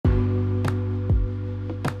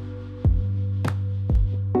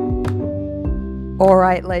All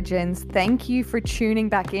right, legends, thank you for tuning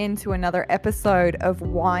back in to another episode of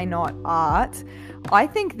Why Not Art. I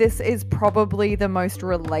think this is probably the most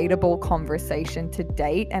relatable conversation to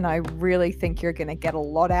date, and I really think you're going to get a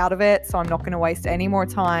lot out of it, so I'm not going to waste any more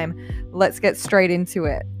time. Let's get straight into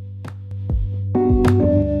it.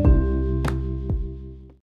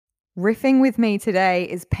 Riffing with me today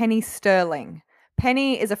is Penny Sterling.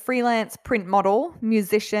 Penny is a freelance print model,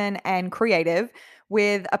 musician, and creative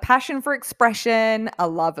with a passion for expression, a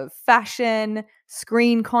love of fashion,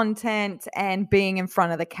 screen content, and being in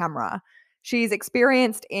front of the camera. She's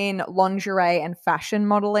experienced in lingerie and fashion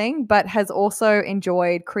modeling, but has also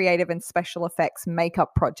enjoyed creative and special effects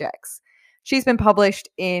makeup projects. She's been published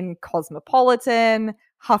in Cosmopolitan,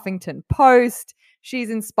 Huffington Post. She's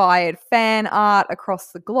inspired fan art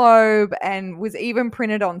across the globe and was even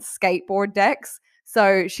printed on skateboard decks.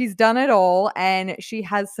 So she's done it all, and she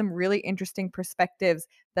has some really interesting perspectives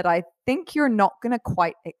that I think you're not going to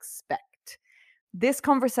quite expect. This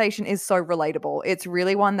conversation is so relatable. It's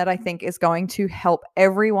really one that I think is going to help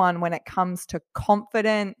everyone when it comes to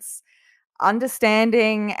confidence,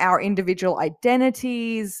 understanding our individual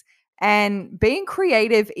identities, and being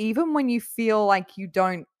creative even when you feel like you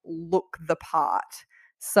don't look the part.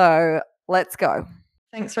 So let's go.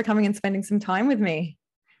 Thanks for coming and spending some time with me.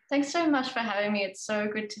 Thanks so much for having me. It's so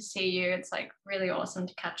good to see you. It's like really awesome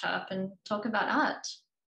to catch up and talk about art.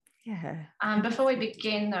 Yeah. Before we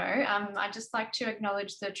begin though, I'd just like to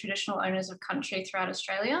acknowledge the traditional owners of country throughout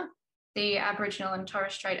Australia, the Aboriginal and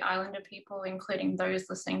Torres Strait Islander people, including those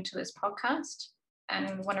listening to this podcast,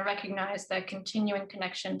 and want to recognise their continuing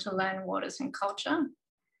connection to land, waters and culture.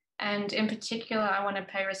 And in particular, I want to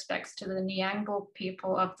pay respects to the Nyangbu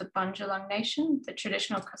people of the Bundjalung Nation, the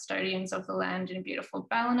traditional custodians of the land in beautiful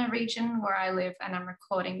Ballina region where I live and I'm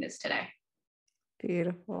recording this today.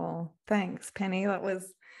 Beautiful. Thanks, Penny. That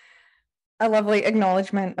was a lovely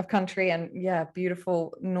acknowledgement of country and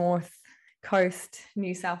beautiful North Coast,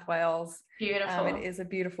 New South Wales. Beautiful. It is a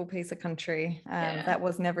beautiful piece of country that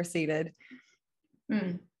was never ceded.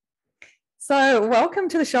 So welcome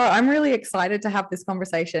to the show. I'm really excited to have this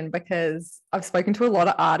conversation because I've spoken to a lot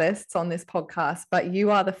of artists on this podcast, but you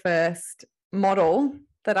are the first model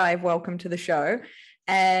that I've welcomed to the show.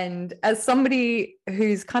 And as somebody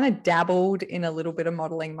who's kind of dabbled in a little bit of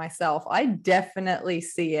modeling myself, I definitely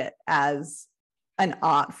see it as an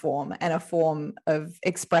art form and a form of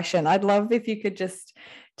expression. I'd love if you could just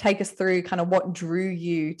take us through kind of what drew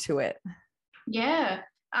you to it. Yeah.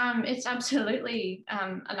 It's absolutely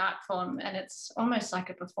an art form, and it's almost like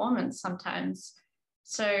a performance sometimes.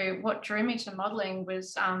 So what drew me to modeling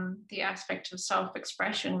was the aspect of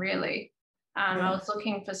self-expression, really. I was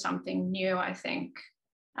looking for something new, I think.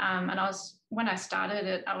 And when I started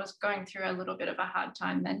it, I was going through a little bit of a hard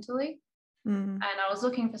time mentally. And I was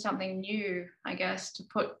looking for something new, I guess, to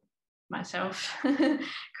put myself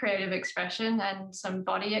creative expression and some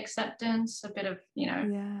body acceptance, a bit of,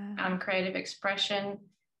 creative expression.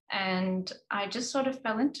 And I just sort of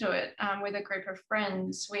fell into it with a group of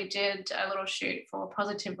friends. We did a little shoot for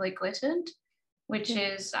Positively Glittered, which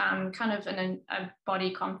is kind of a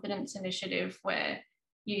body confidence initiative where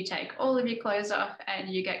you take all of your clothes off and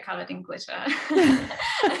you get covered in glitter.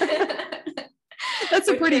 That's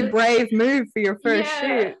a pretty brave move for your first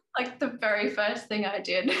shoot. Like the very first thing I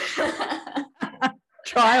did.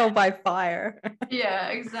 Trial by fire. Yeah,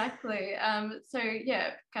 exactly.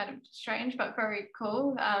 Kind of strange but very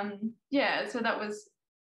cool. So that was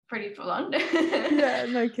pretty full on. Yeah,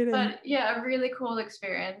 no kidding. But yeah, a really cool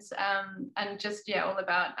experience. And just all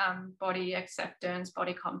about body acceptance,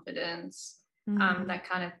 body confidence, that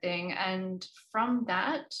kind of thing. And from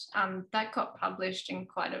that, that got published in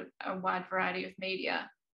quite a wide variety of media.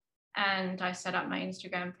 And I set up my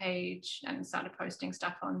Instagram page and started posting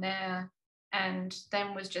stuff on there. And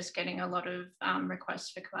then was just getting a lot of requests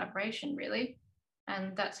for collaboration, really.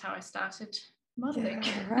 And that's how I started modeling.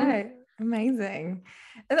 Yeah, right. Amazing.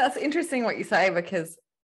 And that's interesting what you say, because,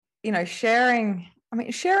 sharing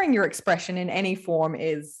your expression in any form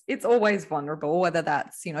it's always vulnerable, whether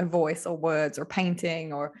that's, voice or words or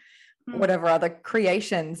painting or whatever other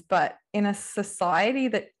creations. But in a society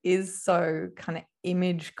that is so kind of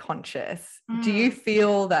image conscious, do you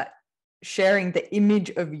feel that sharing the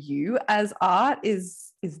image of you as art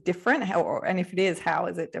is different? And if it is, how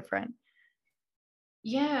is it different?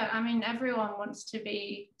 Yeah, I mean, everyone wants to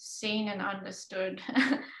be seen and understood,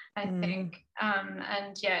 I think.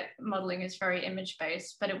 And modeling is very image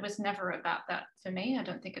based, but it was never about that for me. I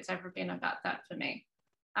don't think it's ever been about that for me.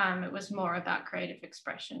 It was more about creative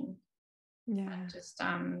expression. Yeah. just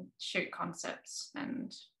shoot concepts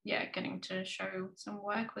and getting to show some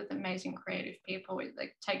work with amazing creative people. It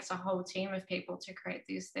like takes a whole team of people to create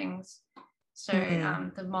these things. So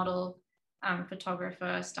Mm. the model,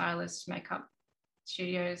 photographer, stylist, makeup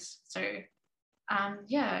studios. So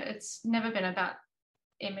it's never been about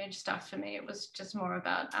image stuff for me. It was just more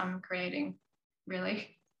about creating,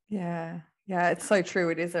 really. Yeah. Yeah. It's so true.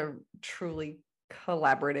 It is a truly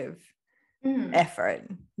collaborative Mm, effort.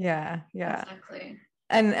 Yeah. Yeah. exactly.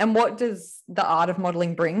 And what does the art of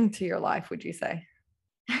modeling bring to your life, would you say?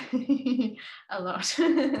 A lot.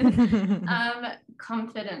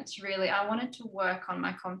 Confidence, really. I wanted to work on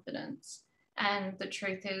my confidence. And the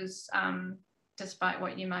truth is, despite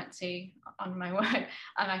what you might see on my work,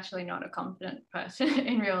 I'm actually not a confident person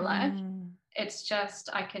in real life. Mm. It's just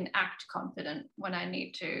I can act confident when I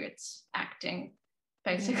need to. It's acting,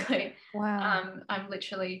 Yeah. basically. Wow. I'm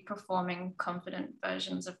literally performing confident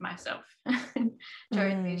versions of myself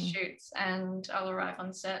during these Mm. shoots, and I'll arrive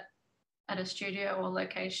on set at a studio or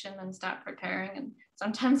location and start preparing. And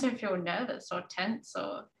sometimes I feel nervous or tense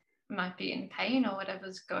or might be in pain or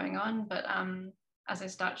whatever's going on. But as I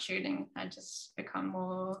start shooting, I just become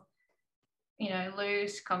more,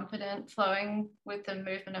 loose, confident, flowing with the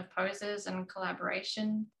movement of poses and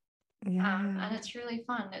collaboration. And Yeah. it's really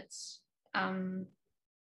fun. It's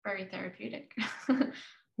very therapeutic.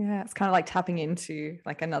 Yeah. It's kind of like tapping into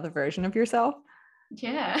like another version of yourself.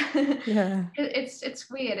 Yeah. Yeah. It's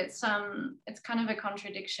weird. It's kind of a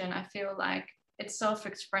contradiction. I feel like it's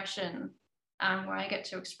self-expression, where I get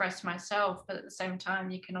to express myself, but at the same time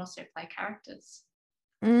you can also play characters.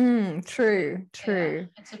 True, Yeah, true.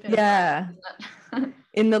 it's a bit of Yeah. both, isn't it?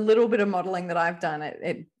 In the little bit of modeling that I've done,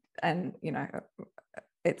 it and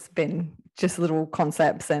it's been just little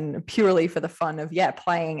concepts and purely for the fun of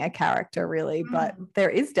playing a character, really. But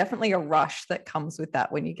there is definitely a rush that comes with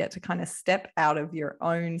that when you get to kind of step out of your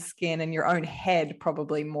own skin and your own head,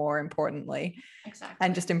 probably more importantly, Exactly.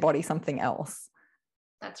 and just embody something else.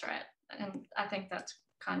 That's right. And I think that's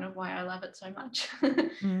kind of why I love it so much.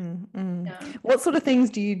 Yeah. What sort of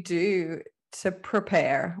things do you do to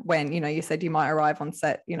prepare when, you said you might arrive on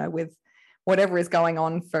set, with whatever is going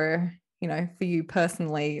on for you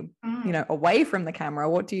personally, away from the camera?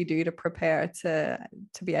 What do you do to prepare to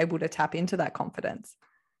be able to tap into that confidence?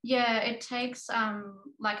 Yeah, it takes,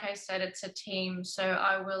 like I said, it's a team. So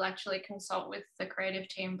I will actually consult with the creative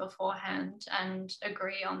team beforehand and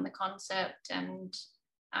agree on the concept and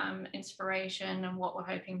inspiration and what we're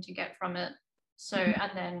hoping to get from it. So,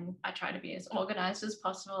 and then I try to be as organized as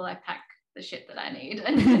possible. I pack the shit that I need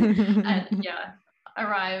and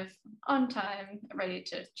arrive on time, ready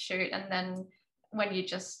to shoot. And then when you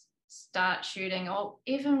just start shooting, or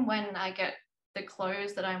even when I get the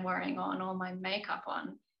clothes that I'm wearing on or my makeup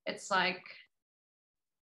on, it's like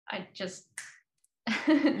I just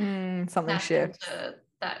Something snap shifts. into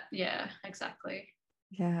that. Yeah, exactly.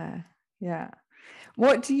 Yeah. Yeah.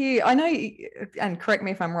 What do you, I know, and correct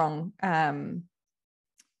me if I'm wrong,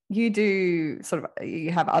 you do sort of,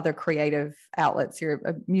 you have other creative outlets. You're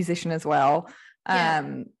a musician as well.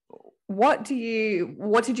 Yeah, What did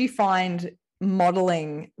you find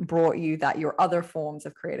modeling brought you that your other forms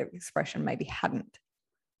of creative expression maybe hadn't?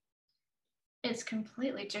 it's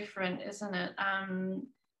completely different, isn't it?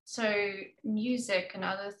 So music and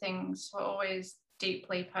other things were always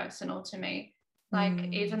deeply personal to me.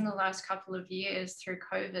 Like even the last couple of years through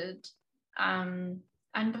COVID, um,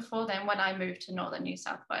 and before then, when I moved to northern New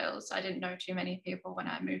South Wales, I didn't know too many people when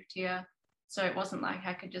I moved here. So it wasn't like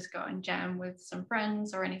I could just go and jam with some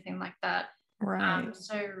friends or anything like that. Right.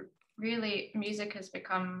 So really, music has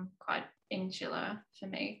become quite insular for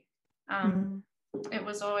me. Mm. It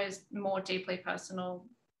was always more deeply personal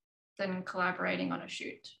than collaborating on a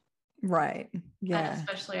shoot. Right. And Yeah.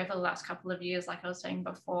 especially over the last couple of years, like I was saying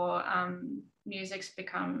before, music's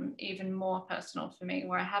become even more personal for me,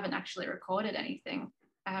 where I haven't actually recorded anything.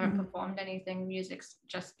 I haven't performed anything. Music's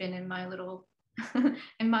just been in my little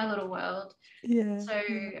in my little world. Yeah. So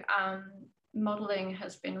modeling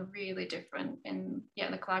has been really different in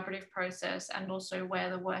the collaborative process, and also where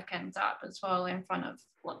the work ends up as well, in front of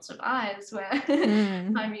lots of eyes, where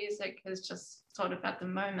my music is just sort of at the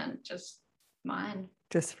moment just mine.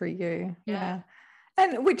 Just for you. Yeah. Yeah.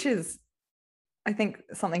 And which is, I think,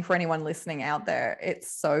 something for anyone listening out there.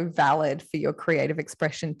 It's so valid for your creative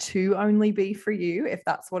expression to only be for you, if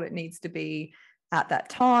that's what it needs to be at that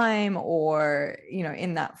time, or,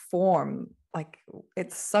 in that form. Like,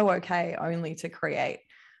 it's so okay only to create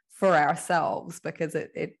for ourselves, because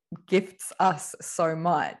it gifts us so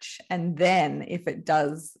much. And then if it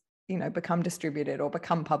does, become distributed or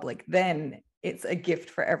become public, then it's a gift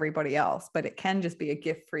for everybody else, but it can just be a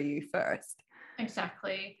gift for you first.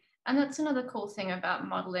 Exactly. And that's another cool thing about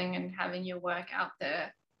modeling and having your work out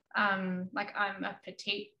there. Like, I'm a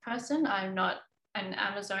petite person. I'm not an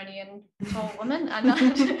Amazonian tall woman. I'm not.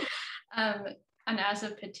 And as a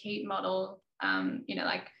petite model,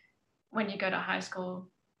 like when you go to high school,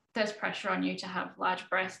 there's pressure on you to have large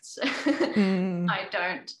breasts. I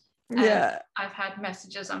don't. And I've had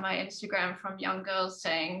messages on my Instagram from young girls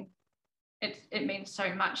saying it means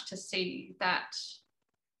so much to see that,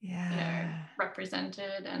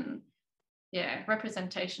 represented. And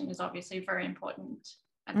representation is obviously very important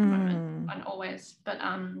at the moment and always, but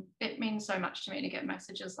it means so much to me to get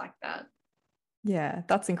messages like that. Yeah,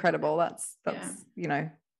 that's incredible. That's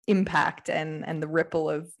impact and the ripple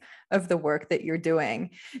of the work that you're doing.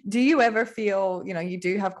 Do you ever feel, you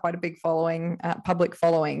do have quite a big following, public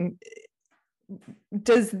following?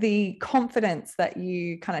 Does the confidence that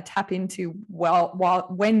you kind of tap into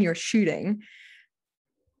when you're shooting,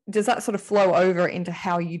 does that sort of flow over into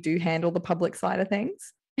how you do handle the public side of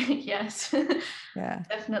things? Yes. Yeah,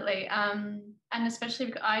 definitely. And especially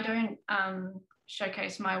because I don't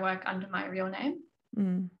showcase my work under my real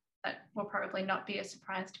name. That will probably not be a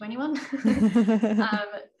surprise to anyone.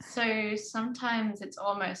 So sometimes it's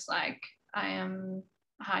almost like I am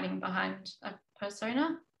hiding behind a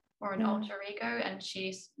persona or an alter ego, and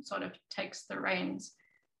she sort of takes the reins.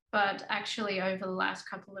 But actually, over the last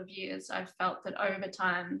couple of years, I've felt that over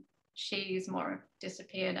time, she's more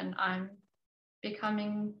disappeared, and I'm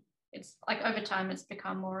becoming, it's like over time, it's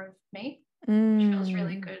become more of me, which feels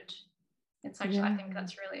really good. It's actually, I think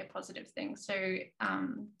that's really a positive thing. So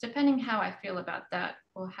depending how I feel about that,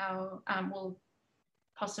 or how will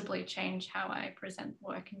possibly change how I present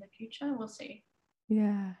work in the future, we'll see.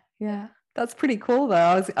 Yeah. That's pretty cool though.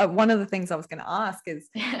 I was one of the things I was going to ask is,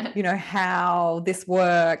 how this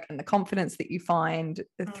work and the confidence that you find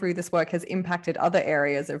through this work has impacted other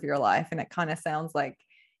areas of your life. And it kind of sounds like,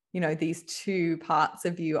 these two parts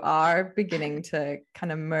of you are beginning to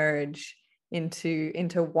kind of merge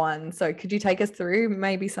into one. So could you take us through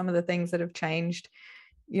maybe some of the things that have changed,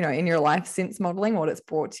 in your life since modeling, what it's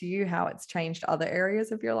brought to you, how it's changed other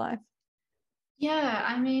areas of your life? Yeah,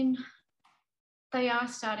 I mean, they are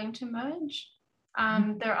starting to merge.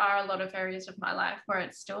 There are a lot of areas of my life where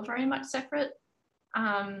it's still very much separate.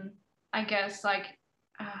 I guess like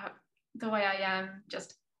the way I am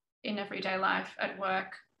just in everyday life, at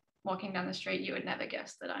work, walking down the street, you would never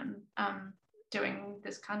guess that I'm doing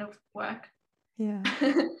this kind of work. Yeah.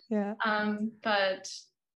 But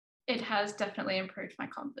it has definitely improved my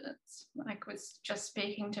confidence. Like, was just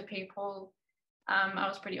speaking to people, I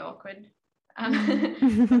was pretty awkward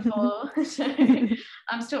before. So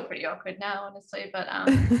I'm still pretty awkward now, honestly, but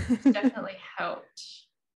it's definitely helped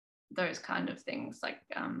those kind of things, like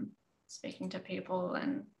speaking to people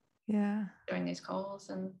and doing these calls,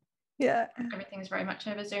 and everything's very much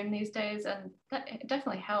over Zoom these days, and that it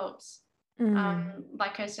definitely helps.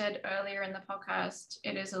 Like I said earlier in the podcast,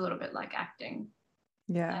 it is a little bit like acting.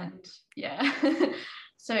 And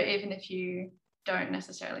so even if you don't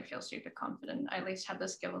necessarily feel super confident, I at least have the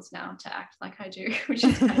skills now to act like I do, which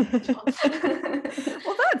is kind of cool.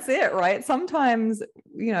 Well, that's it, right? Sometimes,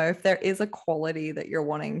 if there is a quality that you're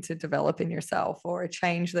wanting to develop in yourself, or a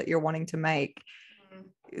change that you're wanting to make,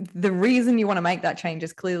 the reason you want to make that change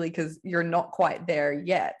is clearly because you're not quite there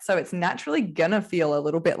yet. So it's naturally gonna feel a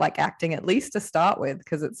little bit like acting, at least to start with,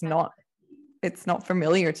 because it's not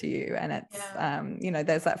familiar to you. And it's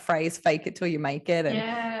there's that phrase, fake it till you make it, and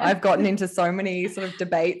I've gotten into so many sort of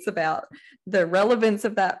debates about the relevance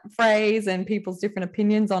of that phrase and people's different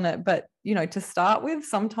opinions on it. But to start with,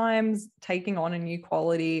 sometimes taking on a new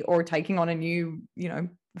quality or taking on a new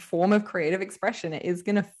form of creative expression, it is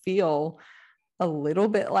going to feel a little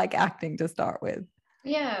bit like acting to start with.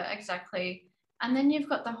 Yeah, exactly. And then you've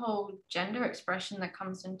got the whole gender expression that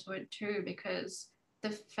comes into it too, because the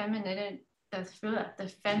femininity,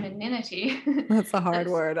 that's a hard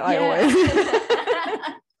word. I always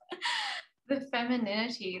the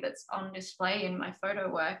femininity that's on display in my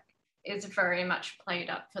photo work is very much played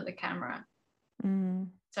up for the camera.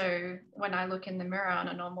 So when I look in the mirror on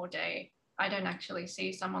a normal day, I don't actually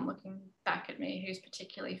see someone looking back at me who's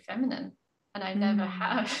particularly feminine, and I never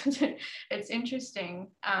have. It's interesting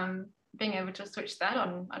being able to switch that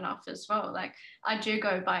on and off as well. Like, I do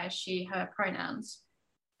go by she, her pronouns,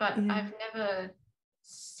 but I've never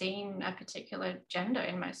seen a particular gender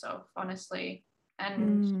in myself, honestly.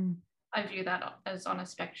 And I view that as on a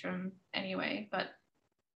spectrum anyway, but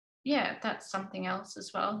that's something else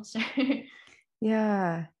as well. So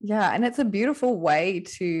and it's a beautiful way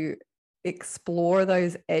to explore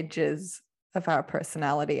those edges of our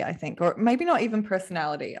personality, I think, or maybe not even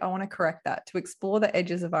personality. I want to correct that, to explore the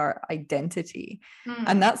edges of our identity.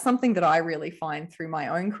 And that's something that I really find through my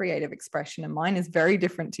own creative expression. And mine is very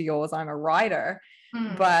different to yours. I'm a writer,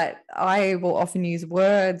 but I will often use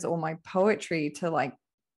words or my poetry to like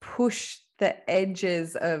push the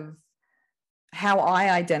edges of how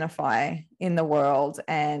I identify in the world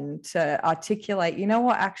and to articulate, you know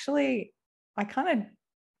what, actually,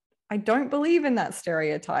 I don't believe in that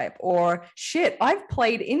stereotype, or shit, I've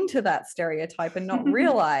played into that stereotype and not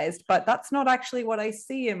realized, but that's not actually what I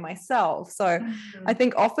see in myself. So I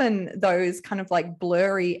think often those kind of like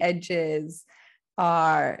blurry edges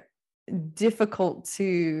are difficult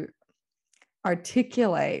to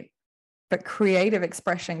articulate, but creative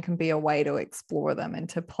expression can be a way to explore them and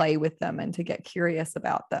to play with them and to get curious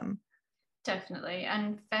about them. Definitely.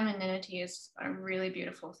 And femininity is a really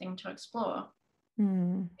beautiful thing to explore.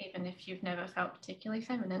 Even if you've never felt particularly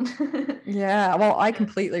feminine. Yeah, well, I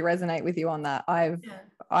completely resonate with you on that.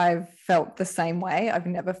 I've felt the same way. I've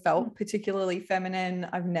never felt particularly feminine.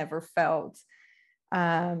 I've never felt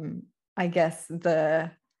I guess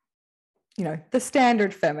the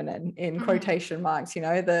standard feminine in quotation marks,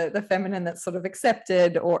 the feminine that's sort of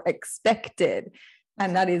accepted or expected.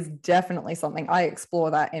 And that is definitely something I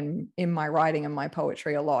explore that in my writing and my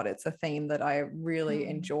poetry a lot. It's a theme that I really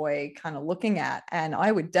enjoy kind of looking at. And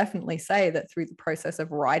I would definitely say that through the process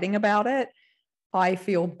of writing about it, I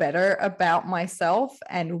feel better about myself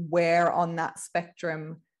and where on that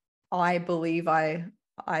spectrum I believe I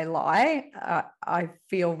lie. I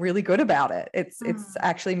feel really good about it. It's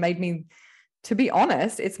actually made me, to be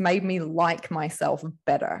honest, it's made me like myself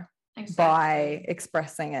better. Exactly. By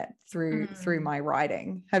expressing it through my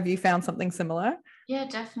writing. Have you found something similar? Yeah,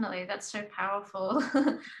 definitely. That's so powerful.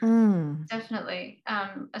 Definitely.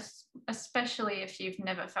 Especially if you've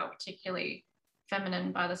never felt particularly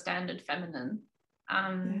feminine by the standard feminine.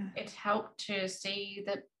 It helped to see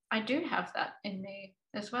that I do have that in me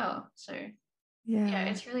as well. So yeah,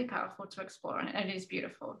 it's really powerful to explore, and it is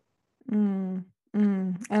beautiful. And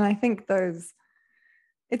I think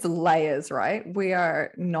it's layers, right? We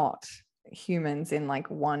are not humans in like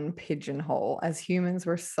one pigeonhole. As humans,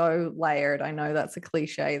 we're so layered. I know that's a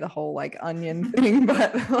cliche, the whole like onion thing,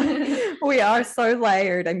 but like, we are so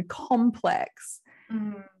layered and complex.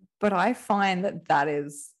 But I find that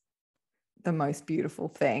is the most beautiful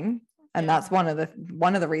thing. And that's one of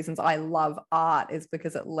the reasons I love art, is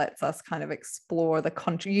because it lets us kind of explore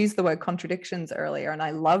use the word contradictions earlier. And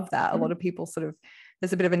I love that. A lot of people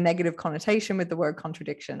there's a bit of a negative connotation with the word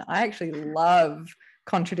contradiction. I actually love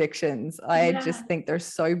contradictions. I just think they're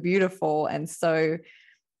so beautiful and so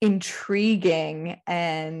intriguing.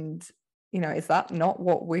 And, is that not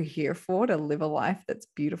what we're here for? To live a life that's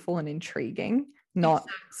beautiful and intriguing, not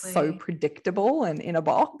so predictable and in a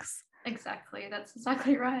box? Exactly. That's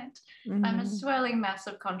exactly right. I'm a swirling mass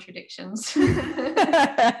of contradictions.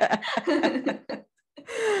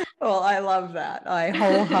 Well, I love that. I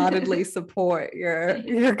wholeheartedly support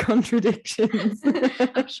your contradictions.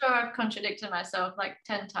 I'm sure I've contradicted myself like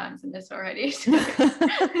 10 times in this already.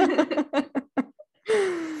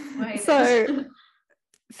 So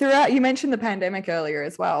throughout, you mentioned the pandemic earlier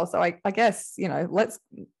as well. So I guess,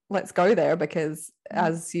 let's go there, because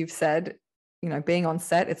as you've said, being on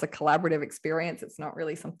set, it's a collaborative experience. It's not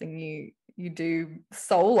really something you do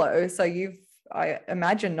solo. So I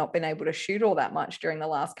imagine, not been able to shoot all that much during the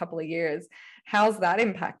last couple of years. How's that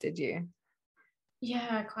impacted you?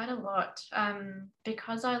 Yeah, quite a lot.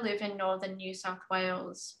 Because I live in northern New South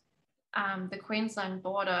Wales, the Queensland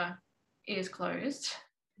border is closed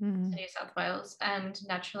to New South Wales, and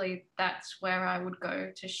naturally that's where I would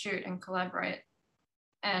go to shoot and collaborate.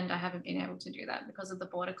 And I haven't been able to do that because of the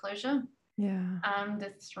border closure.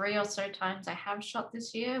 The 3 or so times I have shot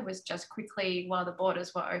this year was just quickly while the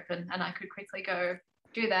borders were open, and I could quickly go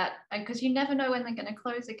do that, because you never know when they're going to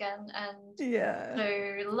close again. And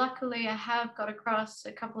so luckily I have got across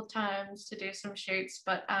a couple of times to do some shoots,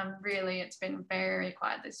 but really it's been very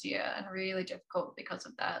quiet this year and really difficult because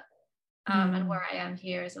of that. And where I am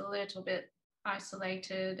here is a little bit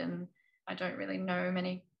isolated, and I don't really know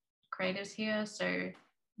many creatives here, so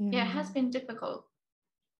it has been difficult.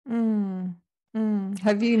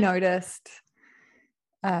 Have you noticed,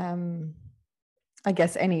 I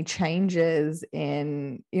guess, any changes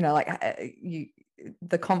in,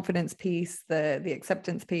 the confidence piece, the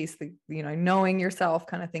acceptance piece, the, knowing yourself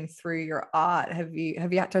kind of thing through your art? Have you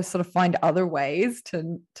had to sort of find other ways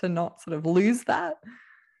to not sort of lose that?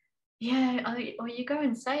 Yeah, or you go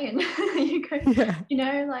insane. You go,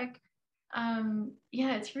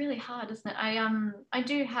 it's really hard, isn't it? I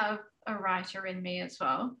do have a writer in me as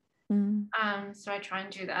well. So I try and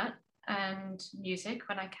do that. and music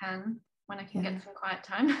when I can get some quiet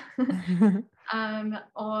time.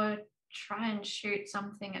 Or try and shoot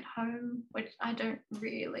something at home, which I don't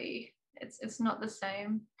really, it's not the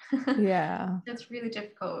same. Yeah. It's really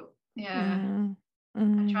difficult. Yeah. Mm.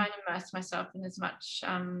 I try and immerse myself in as much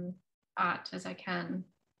art as I can,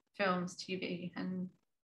 films, TV, and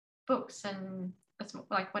books, and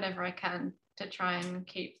like whatever I can to try and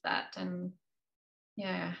keep that. And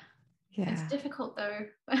yeah, it's difficult though.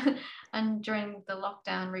 And during the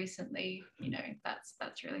lockdown recently,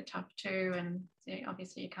 that's really tough too. And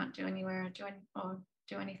obviously you can't do anywhere or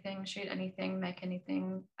do anything, shoot anything, make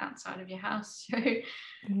anything outside of your house. So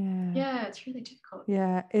yeah, it's really difficult.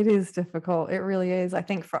 Yeah, it is difficult. It really is. I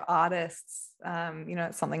think for artists,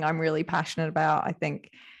 it's something I'm really passionate about. I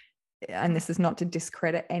think, and this is not to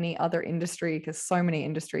discredit any other industry, because so many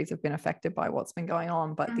industries have been affected by what's been going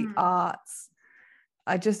on, but the arts,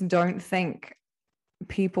 I just don't think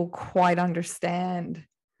people quite understand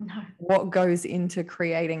what goes into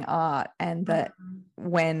creating art, and that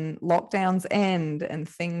when lockdowns end and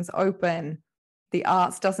things open, the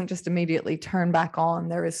arts doesn't just immediately turn back on.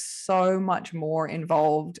 There is so much more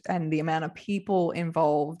involved, and the amount of people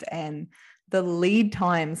involved and the lead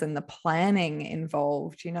times and the planning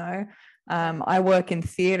involved, I work in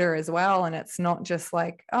theater as well, and it's not just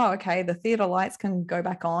like, oh, okay, the theater lights can go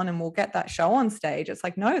back on and we'll get that show on stage. It's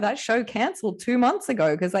like, no, that show canceled 2 months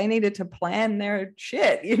ago because they needed to plan their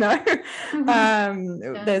shit.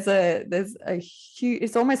 There's a huge,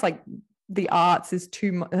 it's almost like the arts has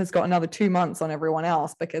got another 2 months on everyone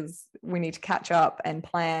else, because we need to catch up and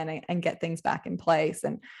plan and get things back in place.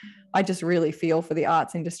 And I just really feel for the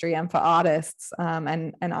arts industry and for artists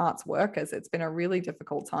and arts workers. It's been a really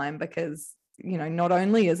difficult time because, not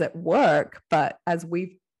only is it work, but as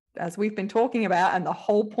we've been talking about, and the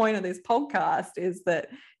whole point of this podcast is that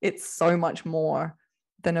it's so much more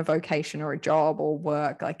than a vocation or a job or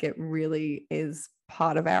work. Like, it really is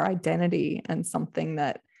part of our identity and something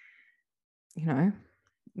that,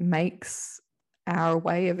 makes our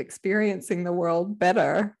way of experiencing the world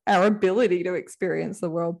better, our ability to experience the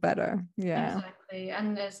world better. Yeah, exactly.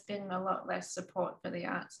 And there's been a lot less support for the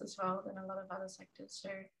arts as well than a lot of other sectors. So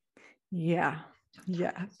yeah,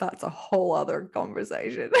 that's a whole other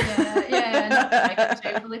conversation. Not to make it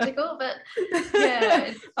too political, but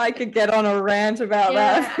yeah, I could get on a rant about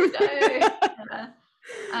that.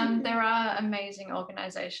 There are amazing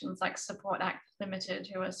organizations like Support Act Limited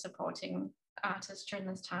who are supporting artists during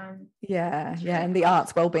this time. And the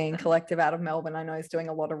Arts Wellbeing Collective out of Melbourne, I know, is doing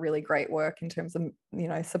a lot of really great work in terms of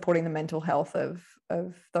supporting the mental health of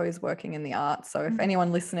those working in the arts. So if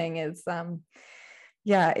anyone listening is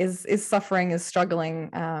suffering, is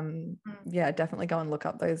struggling, definitely go and look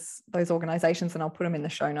up those organizations, and I'll put them in the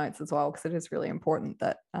show notes as well, because it is really important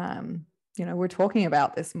that we're talking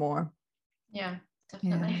about this more. Yeah,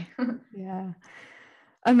 definitely. Yeah.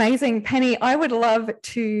 Amazing. Penny, I would love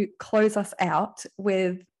to close us out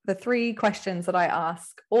with the 3 questions that I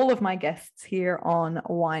ask all of my guests here on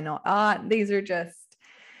Why Not Art. These are just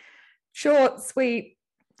short, sweet,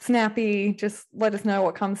 snappy. Just let us know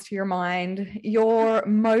what comes to your mind. Your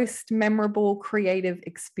most memorable creative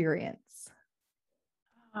experience.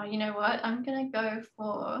 You know what? I'm going to go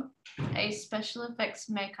for a special effects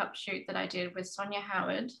makeup shoot that I did with Sonia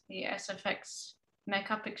Howard, the SFX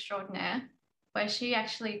makeup extraordinaire, where she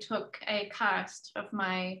actually took a cast of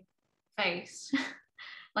my face,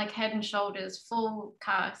 like Head and Shoulders, full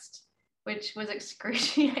cast, which was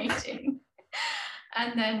excruciating,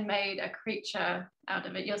 and then made a creature out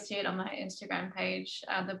of it. You'll see it on my Instagram page,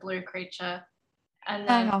 the blue creature. And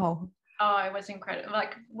then, it was incredible.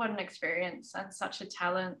 Like, what an experience, and such a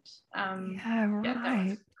talent. That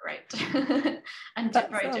was great. And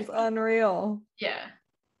that sounds unreal. Yeah.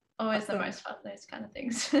 Always the most fun, those kind of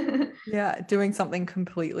things. Doing something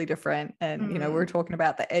completely different. And we were talking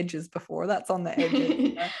about the edges before. That's on the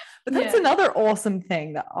edges. But that's another awesome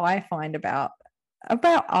thing that I find about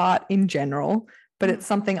art in general. But it's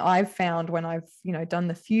something I've found when I've done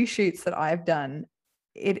the few shoots that I've done.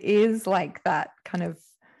 It is like that kind of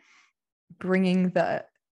bringing the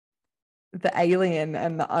alien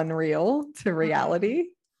and the unreal to reality.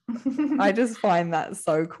 I just find that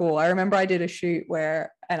so cool. I remember I did a shoot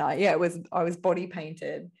where, and I was body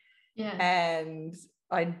painted, and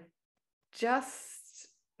I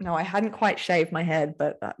hadn't quite shaved my head,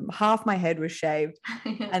 but half my head was shaved,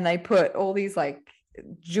 and they put all these like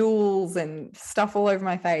jewels and stuff all over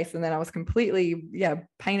my face, and then I was completely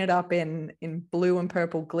painted up in blue and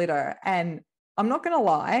purple glitter. And I'm not gonna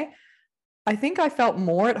lie, I think I felt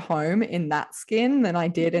more at home in that skin than I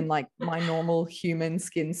did in like my normal human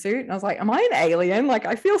skin suit. And I was like, am I an alien? Like,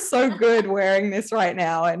 I feel so good wearing this right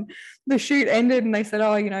now. And the shoot ended and they said,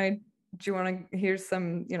 oh, do you want to, here's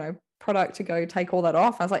some, product to go take all that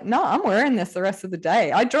off. I was like, no, I'm wearing this the rest of the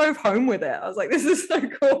day. I drove home with it. I was like, this is so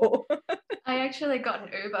cool. I actually got an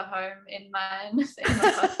Uber home in mine, in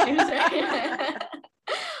my costumes.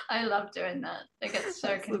 I love doing that. It gets so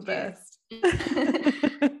That's confused. the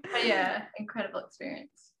best. But yeah, incredible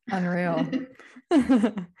experience. Unreal.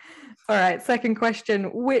 All right, second question.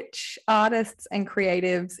 Which artists and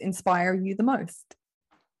creatives inspire you the most?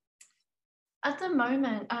 At the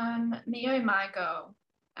moment, Mio Margot,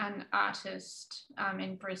 an artist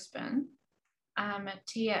in Brisbane,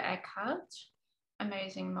 Tia Eckhart,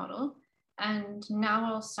 amazing model, and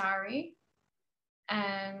Nawal Sari,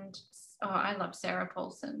 and I love Sarah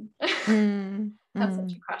Paulson. Have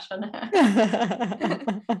such a crush on her.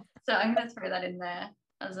 So I'm going to throw that in there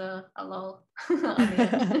as a lol.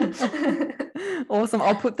 Awesome.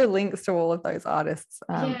 I'll put the links to all of those artists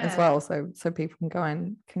as Yeah. well, so people can go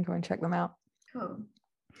and check them out. Cool.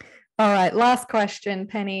 All right, last question,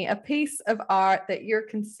 Penny. A piece of art that you're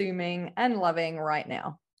consuming and loving right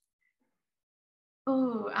now?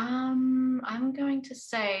 Oh, I'm going to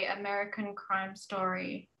say American Crime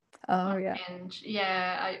Story. Oh yeah. And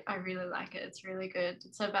yeah, I really like it. It's really good.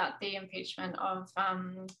 It's about the impeachment of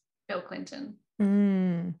Bill Clinton.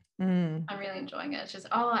 I'm really enjoying it. It's just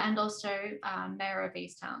and also Mayor of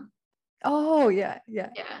Easttown. Oh yeah.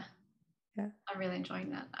 I'm really enjoying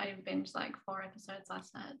that. I binged like 4 episodes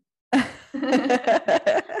last night.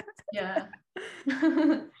 Yeah.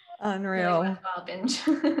 Unreal. Really worthwhile binge.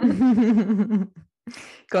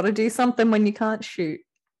 Got to do something when you can't shoot.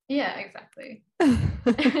 Yeah, exactly. You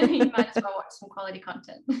might as well watch some quality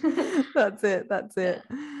content. That's it. Yeah.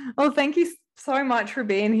 Well, thank you so much for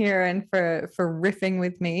being here and for riffing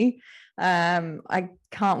with me. I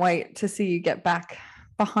can't wait to see you get back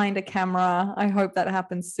behind a camera. I hope that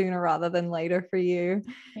happens sooner rather than later for you.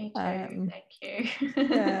 Me too. Thank you.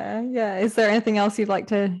 Yeah. Is there anything else you'd like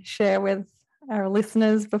to share with our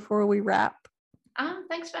listeners before we wrap?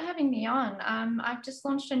 Thanks for having me on. I've just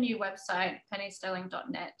launched a new website,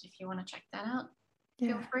 pennysterling.net. If you want to check that out,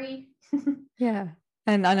 feel free. Yeah.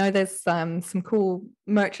 And I know there's some cool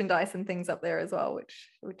merchandise and things up there as well,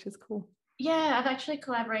 which is cool. Yeah, I've actually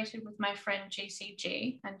collaborated with my friend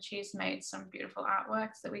GCG, and she's made some beautiful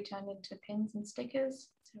artworks that we turned into pins and stickers.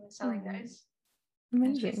 So we're selling those.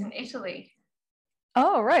 Amazing. And she's in Italy.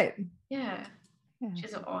 Oh, right. Yeah.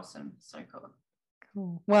 She's awesome. So cool.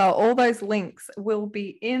 Cool. Well, all those links will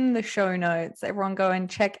be in the show notes. Everyone go and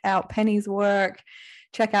check out Penny's work,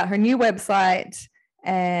 check out her new website,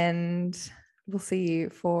 and we'll see you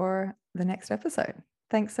for the next episode.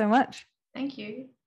 Thanks so much. Thank you.